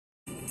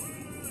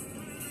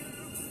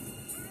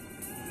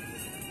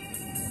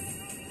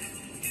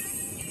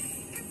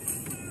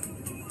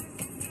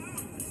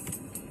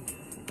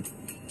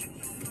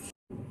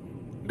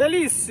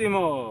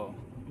Bellissimo!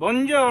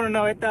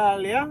 Buongiorno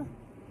Italia!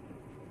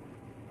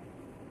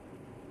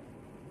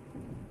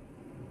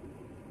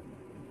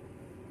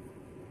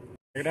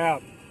 Check it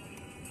out.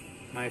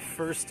 My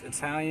first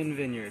Italian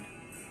vineyard.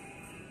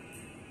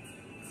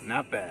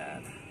 Not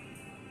bad.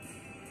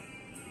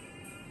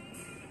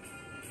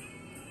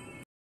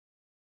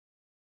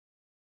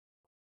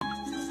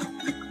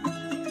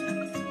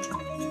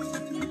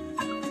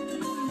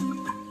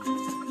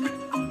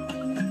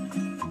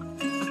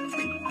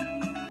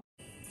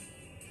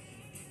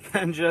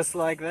 And just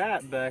like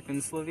that, back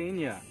in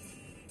Slovenia.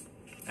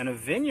 And a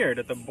vineyard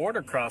at the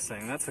border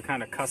crossing. That's the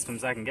kind of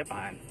customs I can get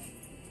behind.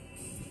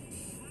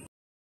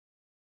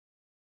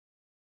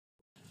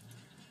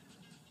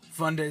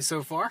 Fun day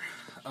so far.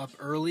 Up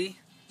early,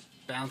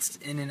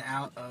 bounced in and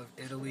out of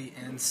Italy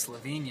and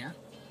Slovenia.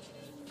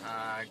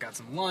 Got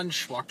some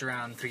lunch, walked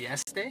around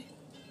Trieste,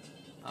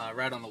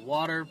 right on the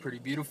water, pretty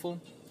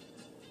beautiful.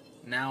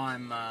 Now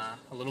I'm a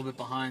little bit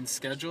behind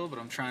schedule, but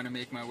I'm trying to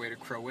make my way to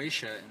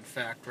Croatia. In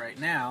fact, right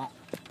now,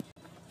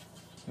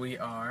 we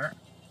are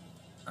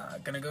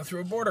gonna go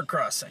through a border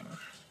crossing.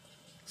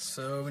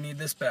 So we need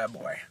this bad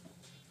boy.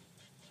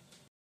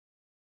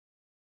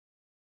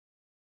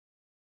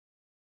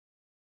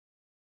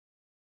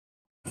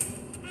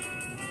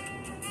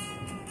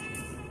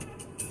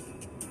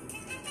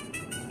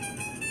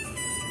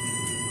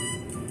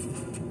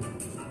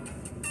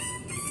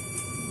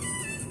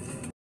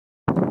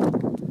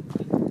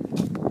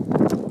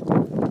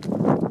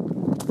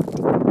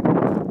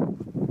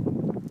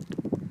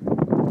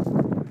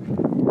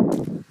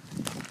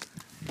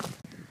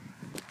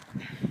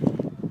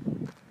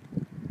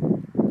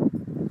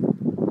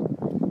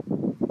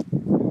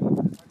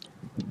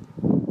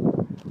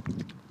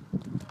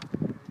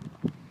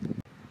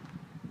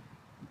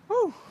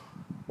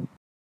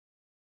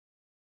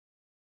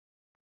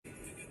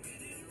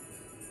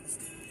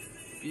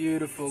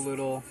 Beautiful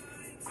little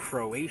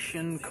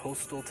Croatian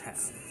coastal town.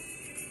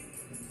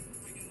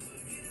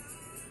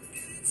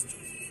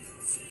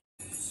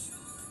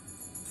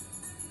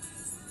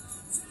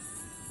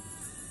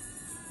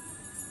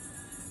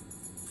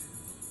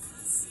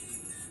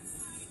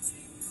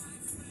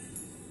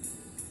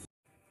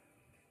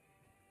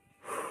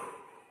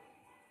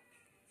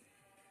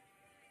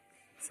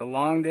 It's a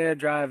long day of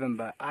driving,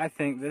 but I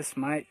think this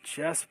might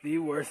just be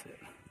worth it.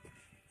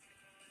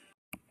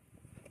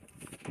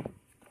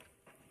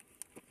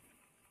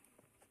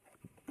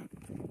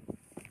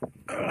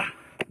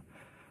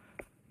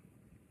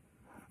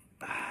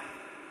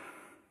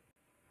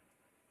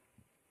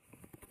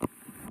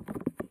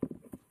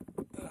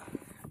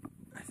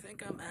 I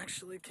think I'm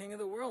actually king of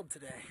the world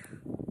today.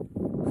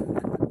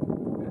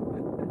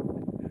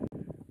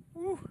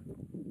 Woo.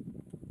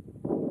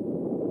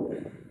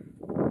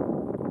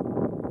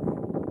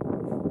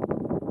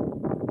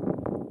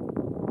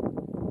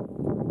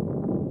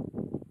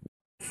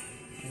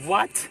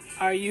 What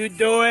are you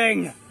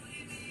doing?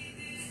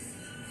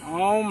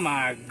 Oh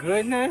my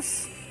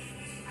goodness.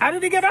 How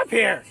did he get up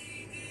here?